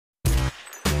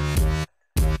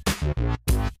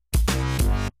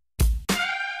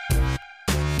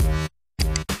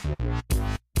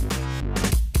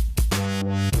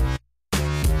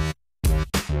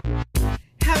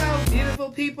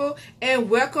People, and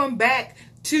welcome back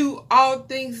to All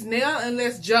Things Nele, and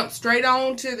let's jump straight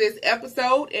on to this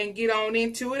episode and get on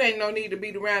into it. Ain't no need to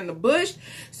beat around the bush.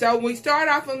 So when we start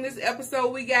off on this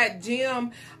episode, we got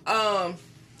Jim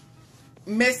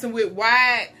messing with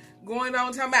Wyatt, going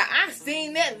on talking about, I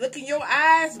seen that look in your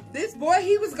eyes. This boy,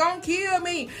 he was gonna kill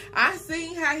me. I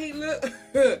seen how he look.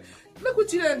 Look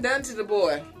what you done to the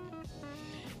boy.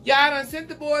 Y'all done sent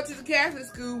the boy to the Catholic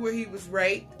school where he was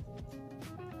raped.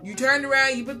 You turned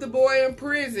around, you put the boy in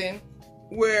prison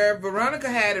where Veronica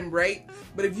had him raped.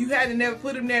 But if you hadn't never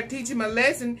put him there to teach him a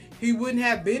lesson, he wouldn't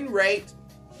have been raped.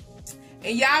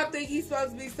 And y'all think he's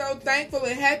supposed to be so thankful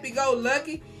and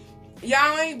happy-go-lucky?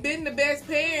 Y'all ain't been the best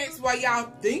parents. While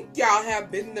y'all think y'all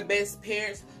have been the best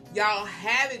parents, y'all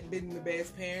haven't been the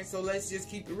best parents. So let's just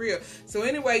keep it real. So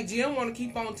anyway, Jim want to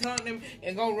keep on telling him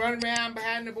and gonna run around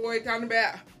behind the boy talking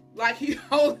about like he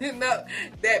holding up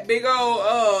that big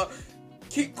old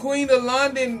Queen of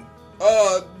London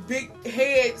big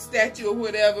head statue or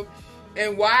whatever,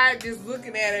 and Wyatt just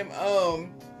looking at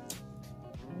him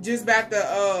just about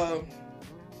to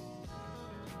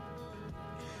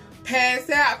pass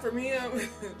out from him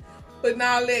putting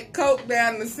all that coke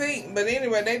down the sink. But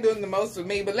anyway, they doing the most for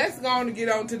me. But let's go on and get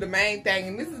on to the main thing,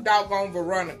 and this is doggone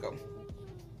Veronica.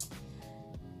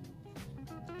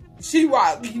 She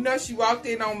walked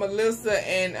in on Melissa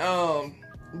and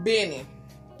Bennie.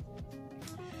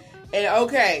 And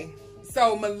okay,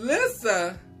 so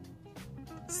Melissa,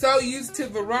 so used to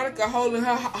Veronica holding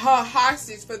her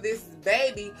hostage for this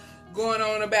baby, going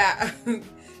on about,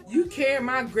 you carry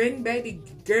my grandbaby,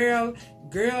 girl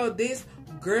this,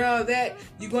 girl that,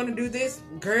 you gonna do this,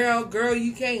 girl,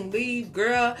 you can't leave,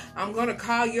 girl, I'm gonna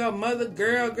call your mother,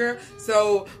 girl.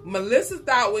 So Melissa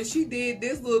thought when she did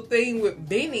this little thing with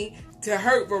Bennie to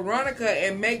hurt Veronica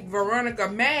and make Veronica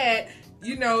mad,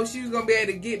 you know, she was going to be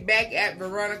able to get back at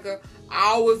Veronica.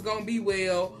 All was going to be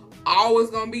well. All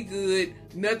was going to be good.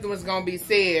 Nothing was going to be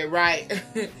said, right?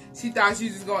 She thought she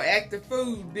was just going to act the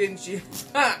fool, didn't she?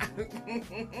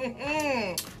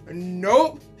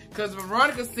 Nope. Because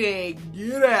Veronica said,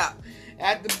 get out.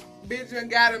 After Benjamin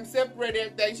got him separated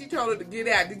and everything, she told her to get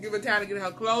out. Didn't give her time to get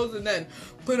her clothes or nothing.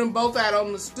 Put them both out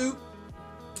on the stoop.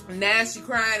 Now she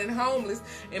crying and homeless.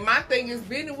 And my thing is,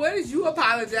 Bennie, what is you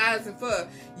apologizing for?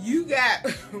 You got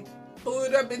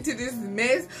pulled up into this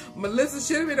mess. Melissa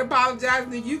should have been apologizing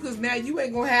to you because now you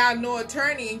ain't going to have no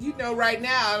attorney. And you know right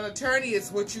now an attorney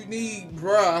is what you need,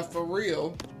 bruh, for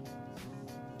real.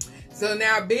 So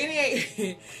now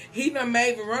Bennie, he done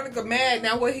made Veronica mad.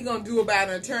 Now what he gonna do about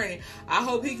an attorney? I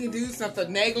hope he can do some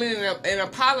finagling and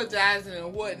apologizing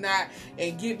and whatnot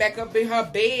and get back up in her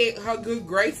bed, her good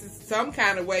graces some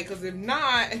kind of way. Because if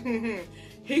not,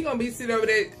 he gonna be sitting over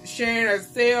there sharing a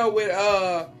cell with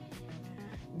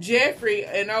Jeffrey,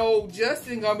 and old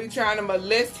Justin gonna be trying to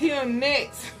molest him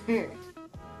next.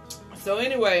 So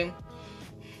anyway,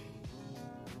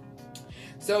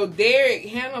 so Derek,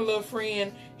 Hannah's little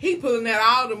friend, he pulling out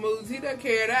all the moves. He done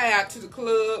carried her out to the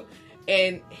club.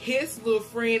 And his little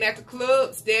friend at the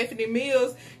club, Stephanie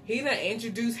Mills, he done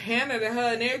introduced Hannah to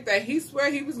her and everything. He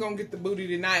swear he was going to get the booty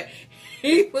tonight.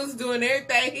 He was doing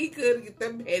everything he could to get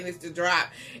them panties to drop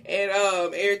and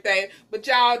everything. But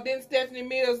y'all, didn't Stephanie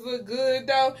Mills look good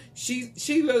though?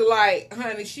 She looked like,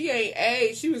 honey, she ain't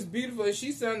aged. She was beautiful.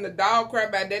 She sung the dog crap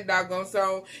about that doggone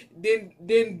song.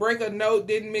 Didn't break a note,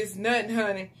 didn't miss nothing,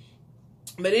 honey.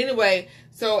 But anyway,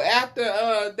 so after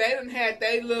they done had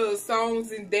their little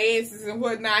songs and dances and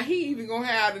whatnot, he even gonna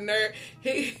have the nerve.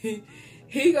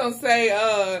 He gonna say,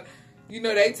 you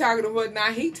know, they talking and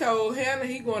whatnot. He told Hannah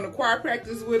he going to choir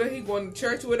practice with her. He going to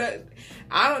church with her.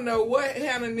 I don't know what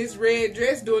Hannah in this red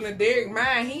dress doing to Derek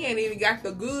mine. He ain't even got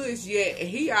the goods yet.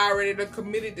 He already done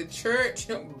committed to church,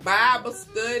 Bible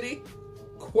study,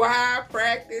 choir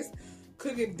practice,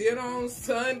 cooking dinner on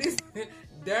Sundays.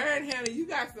 Darn, Hannah, you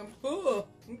got some pull.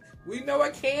 We know where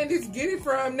Candace get it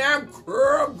from now.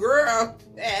 Girl.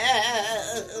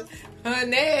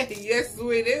 Honey, yes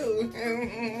we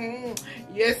do.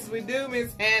 Yes we do,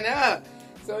 Miss Hannah.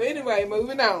 So anyway,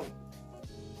 moving on.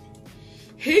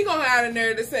 He gonna have the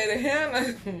nerve to say to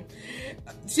Hannah,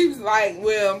 she was like,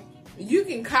 well, you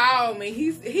can call me.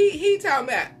 He talking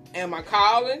about, am I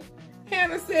calling?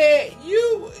 Hannah said,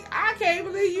 I can't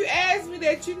believe you asked me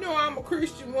that. You know I'm a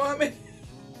Christian woman.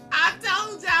 I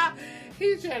told y'all,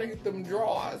 he's trying to get them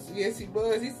drawers. Yes, he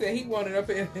was. He said he wanted up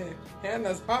in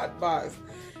Hannah's hot box.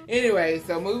 Anyway,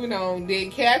 so moving on.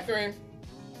 Then Catherine,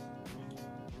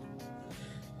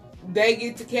 they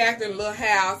get to Catherine's little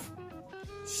house.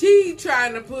 She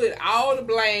trying to put all the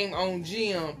blame on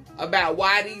Jim about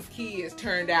why these kids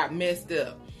turned out messed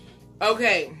up.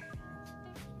 Okay.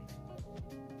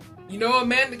 You know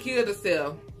Amanda killed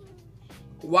herself.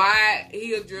 Why?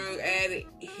 He a drug addict.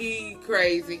 He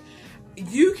crazy.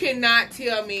 You cannot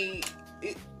tell me.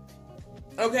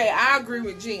 Okay, I agree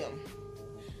with Jim.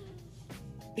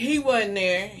 He wasn't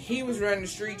there. He was running the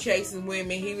street chasing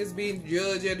women. He was being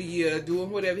judge of the year,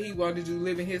 doing whatever he wanted to do,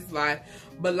 living his life.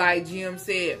 But like Jim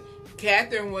said,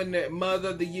 Catherine wasn't the mother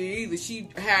of the year either. She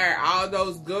hired all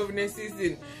those governesses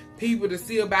and people to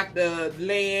see about the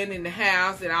land and the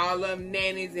house and all of them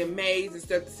nannies and maids and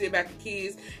stuff to see about the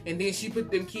kids. And then she put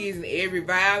them kids in every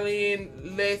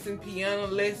violin lesson, piano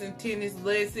lesson, tennis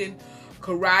lesson,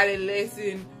 karate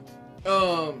lesson,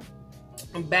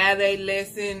 ballet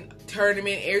lesson,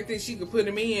 tournament, everything she could put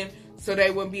them in so they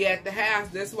wouldn't be at the house.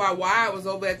 That's why Wyatt was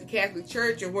over at the Catholic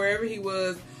Church and wherever he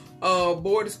was,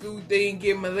 boarding school thing,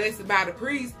 getting molested by the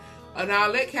priest and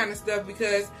all that kind of stuff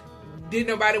because didn't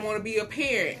nobody want to be a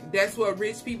parent. That's what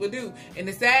rich people do. And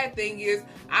the sad thing is,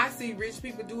 I see rich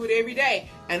people do it every day.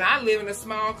 And I live in a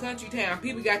small country town.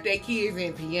 People got their kids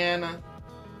in piano,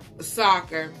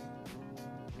 soccer,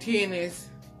 tennis,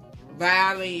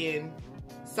 violin,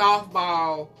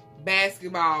 softball,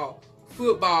 basketball,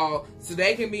 football, so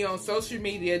they can be on social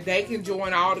media, they can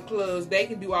join all the clubs, they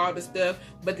can do all the stuff,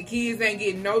 but the kids ain't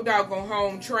getting no doggone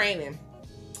home training.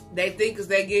 They think because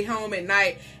they get home at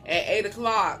night at 8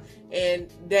 o'clock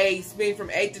and they spend from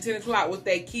 8 to 10 o'clock with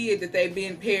their kid that they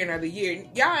been parent of the year.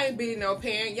 Y'all ain't being no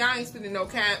parent. Y'all ain't spending no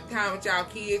time with y'all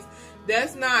kids.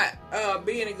 That's not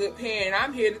being a good parent.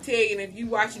 I'm here to tell you, and if you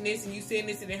watching this and you seeing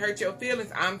this and it hurt your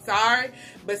feelings, I'm sorry,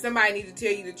 but somebody need to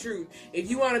tell you the truth. If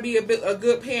you want to be a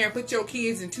good parent, put your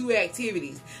kids in 2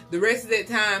 activities. The rest of that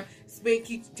time, spend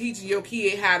teaching your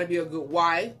kid how to be a good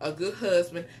wife, a good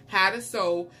husband, how to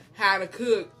sew, how to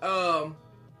cook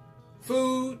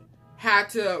food, how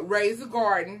to raise a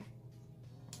garden,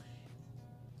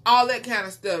 all that kind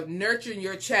of stuff. Nurturing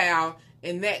your child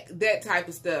and that type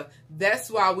of stuff. That's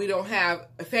why we don't have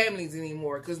families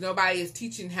anymore, because nobody is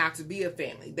teaching how to be a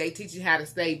family. They teach you how to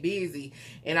stay busy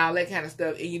and all that kind of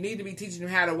stuff. And you need to be teaching them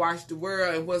how to watch the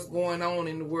world and what's going on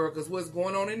in the world, because what's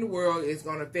going on in the world is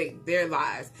going to affect their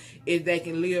lives if they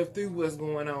can live through what's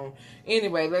going on.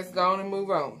 Anyway, let's go on and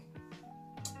move on.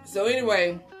 So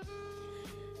anyway,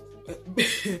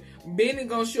 Bennie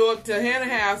gonna show up to Hannah's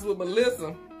house with Melissa.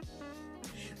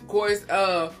 Of course,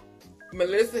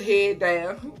 Melissa head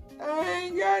down. I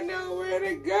ain't got nowhere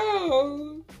to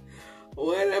go.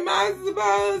 What am I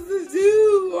supposed to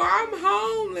do? I'm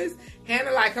homeless.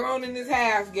 Hannah like, come on in this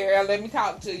house, girl. Let me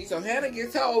talk to you. So Hannah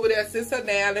gets her over there, sits her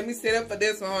down. Let me sit up for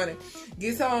this one, honey.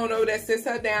 Gets her on over there, sits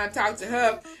her down, talk to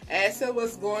her, asks her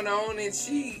what's going on. And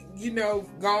she,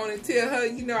 go on and tell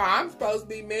her, I'm supposed to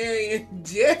be marrying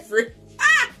Jeffrey.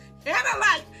 Hannah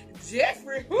like,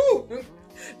 Jeffrey who?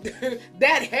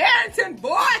 That Harrington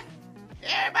boy?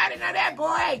 Everybody know that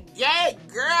boy ain't gay,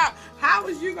 girl. How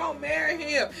was you gonna marry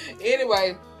him?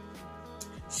 Anyway,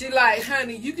 she like,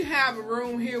 honey, you can have a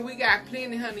room here. We got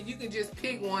plenty, honey. You can just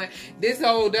pick one. This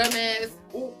old dumbass,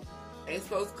 ain't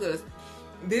supposed to cuss.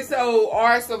 This old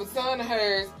arse of a son of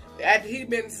hers, after he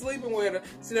been sleeping with her,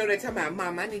 so they talking about,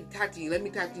 Mom, I need to talk to you. Let me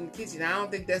talk to you in the kitchen. I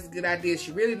don't think that's a good idea.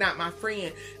 She really not my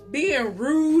friend. Being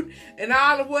rude and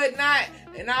all of whatnot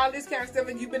and all this kind of stuff,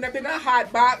 and you been up in a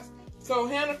hot box. So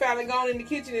Hannah finally gone in the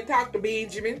kitchen and talked to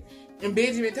Benjamin. And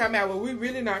Benjamin talking about, well, we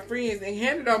really not friends. And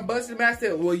Hannah done busted him out and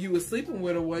said, well, you was sleeping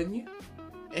with her, wasn't you?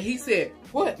 And he said,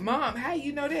 what, Mom? How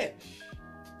you know that?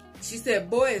 She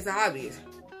said, boy, it's obvious.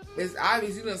 It's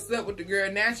obvious you done slept with the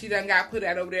girl. Now she done got put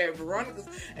out over there at Veronica's.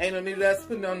 Ain't no need of us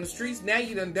putting on the streets. Now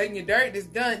you done your dirt. It's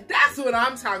done. That's what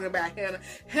I'm talking about, Hannah.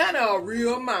 Hannah a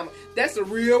real mama. That's a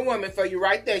real woman for you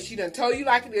right there. She done told you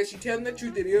like it is. She telling the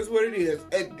truth. It is what it is.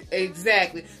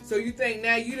 Exactly. So you think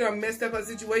now you done messed up her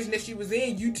situation that she was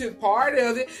in. You took part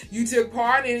of it. You took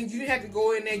part in it. You didn't have to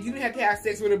go in there. You didn't have to have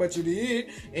sex with her, but you did.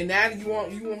 And now you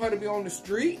want her to be on the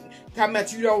street? Talking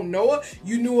about you don't know her.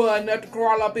 You knew her enough to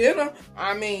crawl up in her.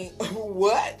 I mean,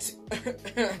 what?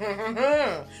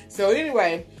 So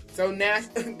anyway, so now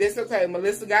that's okay.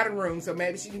 Melissa got a room, so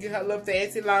maybe she can get her little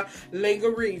fancy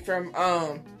lingerie from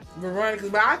Veronica's.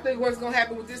 But I think what's gonna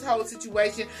happen with this whole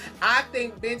situation, I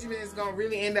think Benjamin is gonna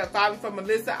really end up falling for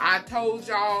Melissa. I told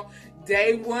y'all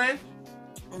day one,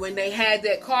 when they had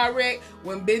that car wreck,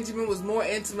 when Benjamin was more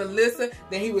into Melissa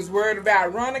than he was worried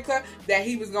about Veronica, that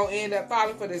he was going to end up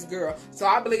falling for this girl. So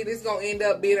I believe this is going to end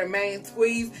up being a main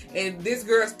squeeze, and this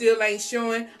girl still ain't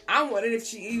showing. I'm wondering if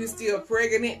she even still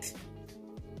pregnant.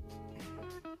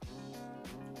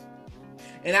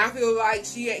 And I feel like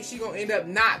she gonna end up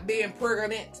not being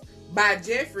pregnant by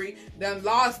Jeffrey. Done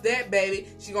lost that baby.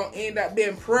 She gonna end up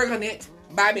being pregnant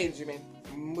by Benjamin.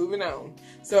 Moving on.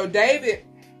 So David,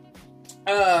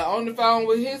 on the phone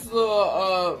with his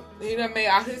little, he done made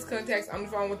all his contacts on the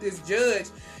phone with this judge.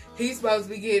 He's supposed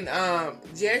to be getting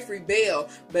Jeffrey bail,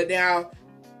 but now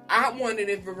I wondered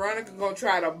if Veronica gonna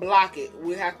try to block it.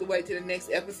 We'll have to wait till the next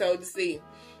episode to see.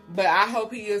 But I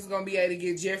hope he is going to be able to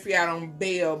get Jeffrey out on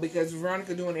bail, because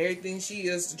Veronica doing everything she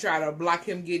is to try to block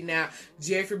him getting out.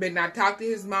 Jeffrey better not talk to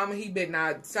his mama. He better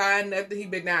not sign nothing. He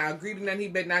better not agree to nothing. He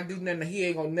better not do nothing. He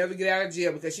ain't going to never get out of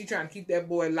jail, because she trying to keep that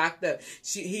boy locked up.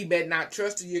 He better not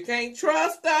trust her. You can't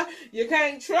trust her. You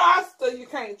can't trust her. You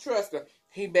can't trust her.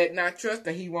 He better not trust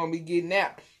her. He won't be getting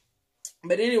out.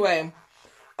 But anyway,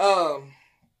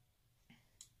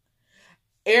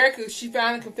 Erica, she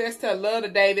finally confessed her love to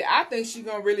David. I think she's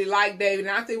going to really like David.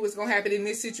 And I think what's going to happen in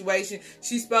this situation,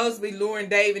 she's supposed to be luring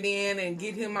David in and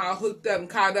get him all hooked up and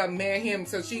caught up and marry him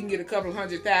so she can get a couple of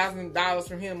 $100,000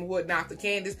 from him and whatnot for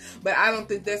Candace. But I don't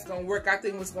think that's going to work. I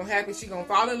think what's going to happen, she's going to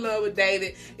fall in love with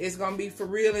David. It's going to be for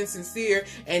real and sincere.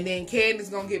 And then Candace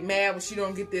going to get mad when she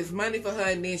don't get this money for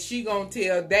her. And then she going to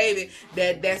tell David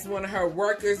that that's one of her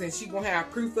workers. And she going to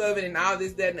have proof of it and all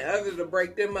this, that, and the other to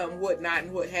break them up and whatnot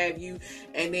and what have you.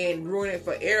 And then ruin it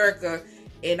for Erica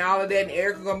and all of that. And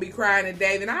Erica gonna be crying to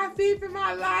David, I fear for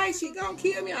my life. She gonna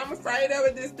kill me. I'm afraid of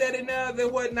it. This, that, and the other,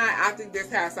 whatnot. I think that's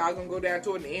how it's all gonna go down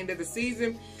toward the end of the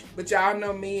season. But y'all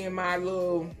know me and my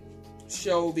little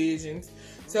show visions.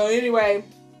 So anyway,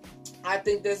 I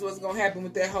think that's what's gonna happen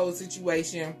with that whole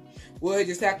situation. We'll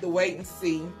just have to wait and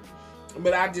see.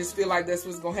 But I just feel like that's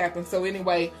what's gonna happen. So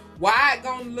anyway, Wyatt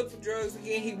gonna look for drugs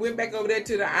again. He went back over there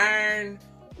to the Iron.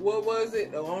 What was it?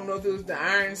 I don't know if it was the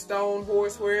Ironstone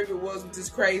horse, wherever it was, with this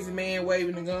crazy man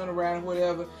waving the gun around or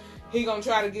whatever. He gonna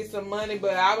try to get some money,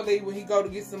 but I believe when he go to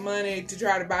get some money to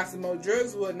try to buy some more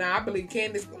drugs, now I believe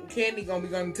Candy gonna be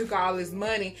gonna took all his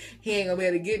money. He ain't gonna be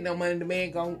able to get no money. The man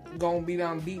gonna be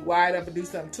done beat Wyatt up and do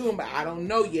something to him, but I don't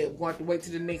know yet. We're going to have to wait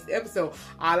till the next episode.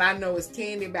 All I know is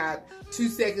Candy about 2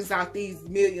 seconds off these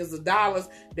millions of dollars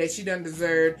that she done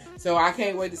deserved. So I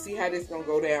can't wait to see how this gonna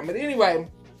go down. But anyway,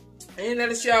 end of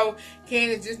the show,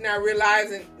 Candace just now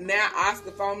realizing now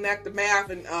Oscar foaming at the mouth,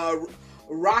 and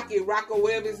Rocco,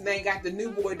 whatever his name, got the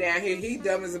new boy down here. He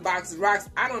dumb as a box of rocks.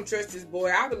 I don't trust this boy.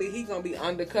 I believe he gonna be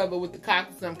undercover with the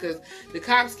cops or something, because the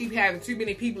cops keep having too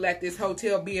many people at this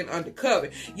hotel being undercover.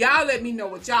 Y'all let me know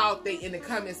what y'all think in the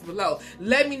comments below.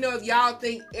 Let me know if y'all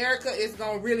think Erica is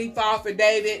gonna really fall for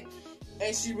David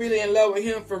and she really in love with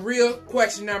him for real.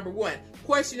 Question number 1.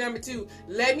 Question number 2,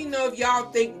 let me know if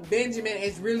y'all think Benjamin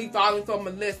is really falling for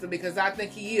Melissa, because I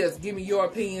think he is. Give me your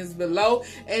opinions below.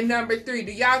 And number 3,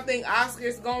 do y'all think Oscar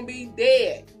is going to be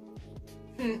dead?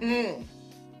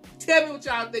 Tell me what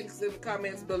y'all think in the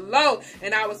comments below.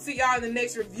 And I will see y'all in the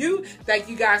next review. Thank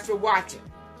you guys for watching.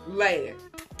 Later.